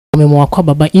Kwame mo akwa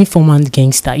baba informant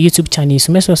gangster YouTube channel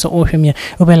so meso so ohwe me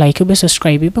obe like obe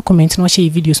subscribe obe comment no share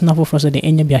videos na for so de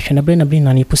enya bi ahwe na bre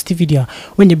na na post video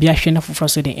when you be ahwe na for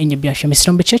so de enya bi ahwe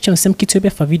mesro be church on sem kito be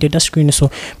fa video that screen so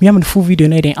me am the full video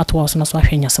no den atwa so na so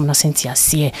ahwe nya sem na senti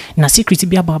ase na secret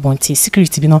bi ababonti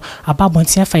secret bi no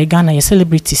ababonti afa Ghana ye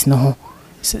celebrities no ho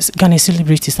Ghana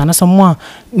celebrities and some more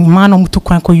man on to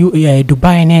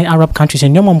Dubai and Arab countries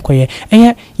and your mom koye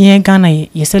ye Ghana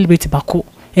ye celebrate bako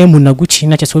Munaguchi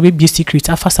na chese be secret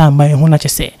afasa mba ho na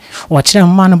chese o kire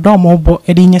man bra mo bo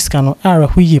edi nyeska no ara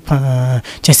huye pa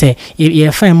chese ye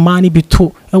fa man bi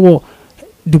to ewo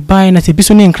Dubai na te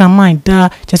biso ne nkran mind da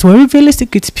chese we reveal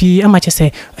secret p ama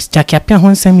chese jaki apia ho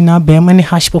nsem na be mane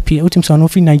hash popi otim so no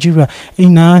fi Nigeria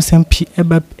ina nsem p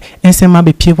eba nsem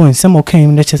abe pie bo nsem o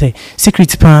kan na chese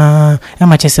secret pa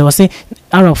ama chese wo se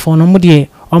ara fo no mo de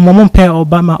omomon pe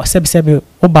Obama sebsebe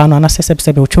oba no na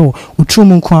sebsebe ocho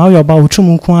utrum nko a oyoba utrum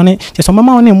nko ane je so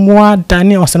mama one moa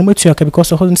dane osano matuaka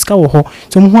because ho nska wo ho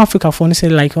so mo Africa for no say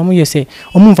like omo yese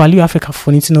omo value Africa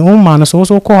for it no man no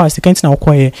so call as can't na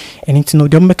okoye anything no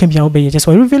dem make bia obeye just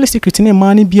reveal secret na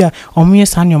man bia omo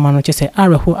yesa anyo man no je say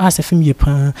araho as film ye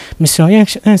pa mission yen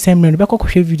ensem no be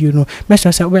kokohwe video no make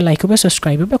sure say we like we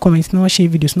subscribe we comment na share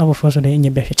videos na for so dey enye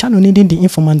be channel ni the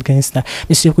informant gangster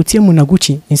mission ko tie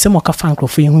Munaguchi ensem oka fan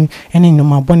crofo hu ene no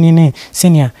maboni ne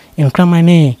senior in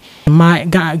ne ma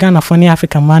Ghana for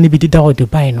African man be did out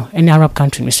Dubai no any Arab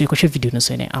country so you go share video no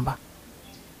so aba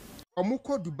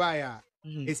omuko Dubai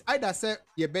is either say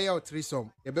ye be your threesome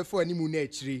ye be for any mu na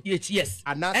achiri yes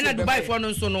and Dubai for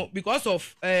no so no because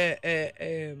of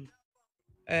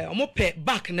omo pe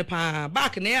back ne pa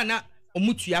back ne na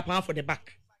omutua pa for the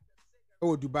back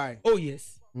oh Dubai oh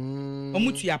yes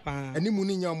omutua pa any mu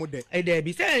ni nya omo de there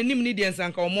be say any mu ni de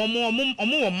nsanka omo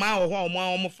ma ho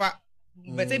omo fa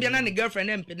but say na ne girlfriend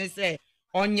em pe say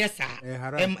onye sa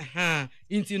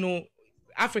inti no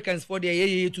Africans for their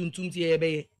ye tuntum ti e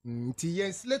be nti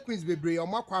yen slay queens bebre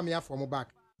omo Kwame afom back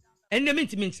and them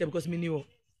inti mean because me knew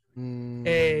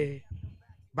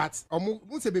but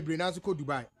omo say bebre na so ko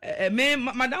Dubai me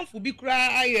madam fu bi kra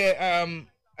I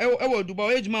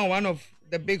Dubai Ejuma one of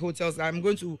the big hotels. I'm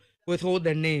going to withhold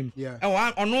the name. Yeah.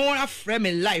 On a frame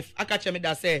in life, I catch me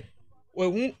that say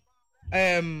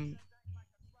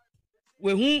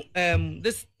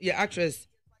this actress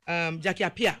Jackie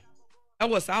Apia. I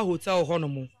was our hotel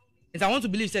honomo. And I want to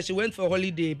believe that she went for a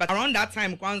holiday, but around that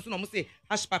time, Kwan so say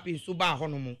hash papi suba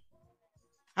honomo.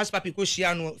 Hash papi ko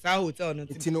shia no sa hotel no.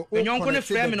 When you go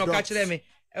frame no catch them.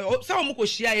 Some mo ko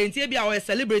shia e ntie bia o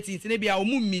celebrity ntie bia o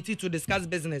mu meet to discuss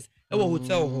business e wo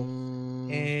hotel ho.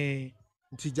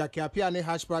 Nti Jackie Apia ne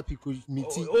hash papi ko meet.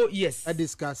 Oh yes. I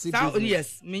discuss it.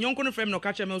 Yes, me nyonko no frame no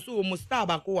catch me so mo star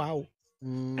ba ko wa.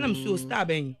 And I'm so star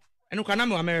ben. And kana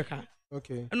me America.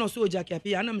 Okay. And also Jackie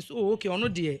Apia and I'm so okay ono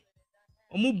de.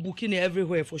 Omo booking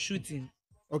everywhere for shooting.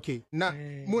 Okay. Now,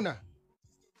 Muna.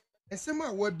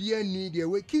 Esema we bia ni de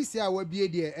we kiss ya we bia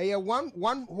de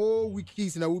one whole week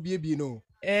kiss na we bia no.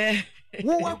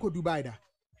 Wo wa ko Dubai da.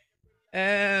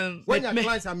 When your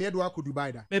clients are made wa ko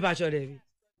Dubai da. Me ba sure David.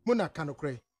 Muna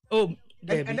kanokre. Oh,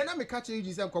 and then I me catch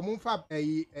you say come fa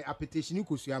application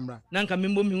ko suamra. Na nka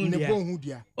membo me hu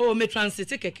dia. Oh, me transit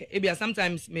keke. Ebia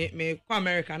sometimes me ko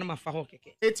America na ma fa ho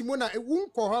keke. Eti Muna won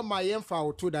ko ho ma yen fa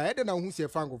o to da. E de na hu se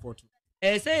fa ngo for to.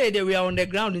 Say they were on the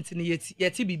ground into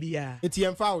yeti bibia. Eti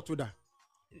yen fa o to da.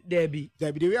 Debbie.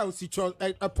 The way I see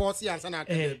a pause and sana.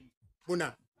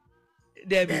 Muna.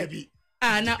 Debbie.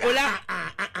 Na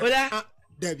ola.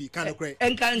 Debbie, can cry.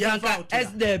 And can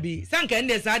as Debbie. Sanka and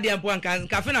the Sadia Puankan,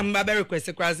 Cafena Mabber request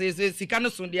across si cano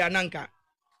soon dia nanka.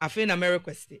 I feel a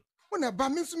request. When a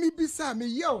bamis me bisa me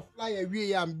yell fly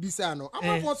away and bisano.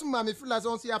 I'm not some mammy feel as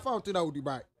on see I found to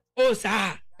Dubai. Oh,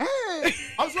 sir. Hey,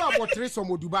 also about trace from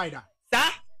Dubai.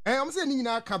 Sir? I'm saying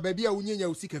now can baby a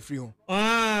union seek a free home.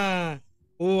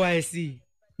 Oh, I see.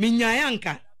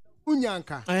 Minyanka.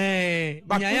 Unyanka.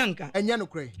 Banyanka. And Yano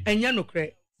cray. And Yano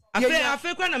cray. I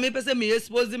feel when I may person me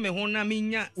expose me hona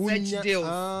minya such deals.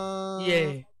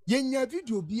 Yeah. Yenya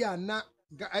video be a na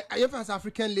I have as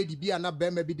African lady be a na be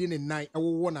maybe din in night I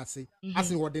will wanna say. As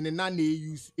in what in nane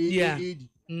use AD.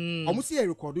 Almost see a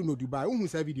recording no Dubai. Who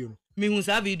say video? Me who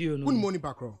say video no. Who money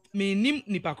pakro? Me nim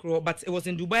ni pakro, but it was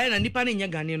in Dubai and nipa ne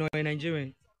nya Ghanaian or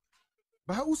Nigerian.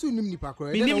 But how also nim ni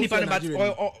pakro? Me nim ni pakro, but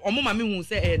omo mama who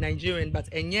say Nigerian,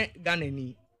 but enye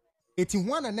Ghanaian. Eti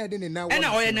one and then now. And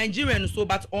or Nigerian so,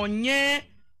 but onye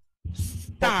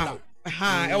star.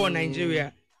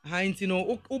 Nigeria. Into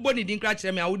no, nobody didn't catch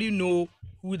me. I wouldn't know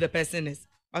who the person is.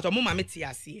 But omo mama ti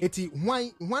ase. Eti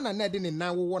one and then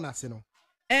now one ase no.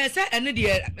 Say any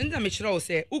day, nta me chira o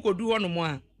say, who could do one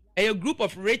more? A group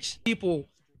of rich people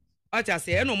What I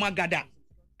say, no magada,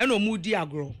 no moody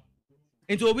agro.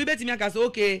 Into obi betimi aka say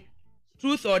okay,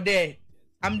 truth or dare.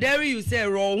 I'm daring you say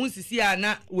raw who see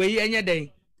na we enye den.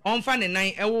 On fan and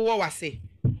nine ewo wase.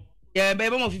 Yeah,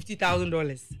 baby more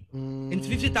 $50,000. Into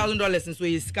 $50,000 since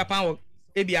we scapa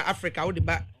maybe Africa or the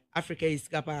back Africa is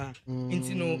scapa.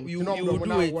 Into no you will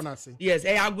do it. Yes,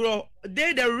 agro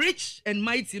they the rich and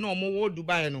mighty no more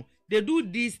Dubai no. They do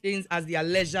these things as their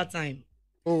leisure time.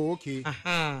 Oh, okay.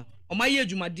 Aha. O my year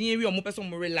jumadin we o mo person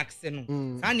mo relax no.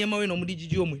 Sa niam we no mo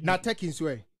digigi o mo. Na taking so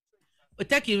e. O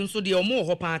taking so de o mo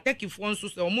ho pa, taking fo so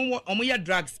o mo ya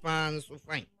drugs pan so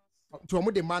fine. To o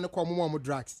mo the man ko mo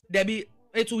drugs. There be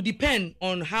it will depend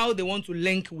on how they want to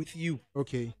link with you.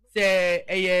 Okay. Say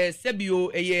sebio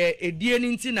edie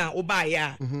nti na oba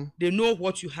ya. They know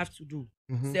what you have to do.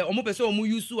 Say o mo person o mo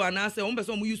use ana say o mo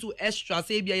person o mo use extra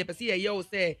say bia ye person ye o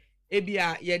say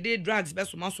ebia ye dey drugs be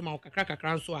so ma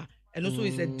kakra so a and also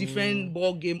it's a different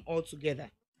ball game altogether.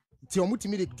 Ti o mo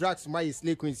timi the drugs my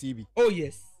slay queen CB. Oh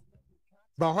yes.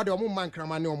 But how the o mo man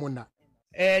krama ne o mo na.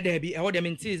 There be how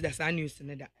them things that's news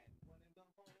in that.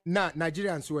 Na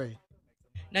Nigerians way.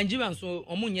 Nigerians so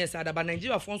omo nye sada but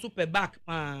Nigeria fon so per back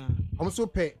omo so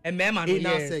per e mema no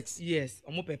yes sex. Yes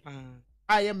omo per pa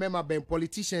I am member ben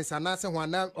politicians and answer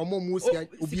wana omo musia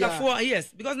obia. Yes,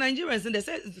 because Nigerians and they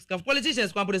say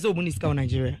politicians come put say omo ni ska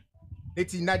Nigeria.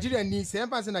 Eti Nigeria ni say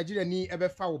empa say Nigeria ni ebe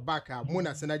fa wo back mo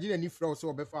na say Nigeria ni fra so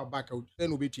ebe fa back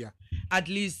then obetua at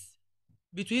least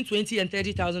between $20,000 and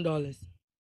 $30,000.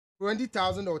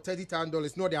 $20,000 or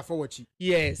 $30,000 no they are forward cheap.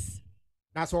 Yes.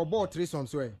 That's all about three some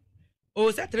so.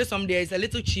 Oh, that threesome there is a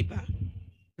little cheaper.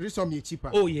 Threesome is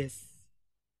cheaper. Oh yes.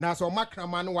 Now so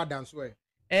makrama no wadan so.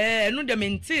 No the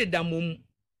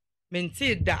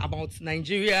maintain that about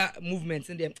Nigeria movements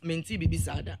and the maintain bibi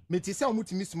sada. Meti say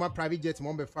omutimi suma private jet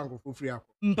mo be fan go for free akọ.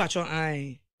 Mpacho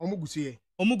ai. Omugusuye.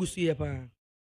 Omugusuye pa.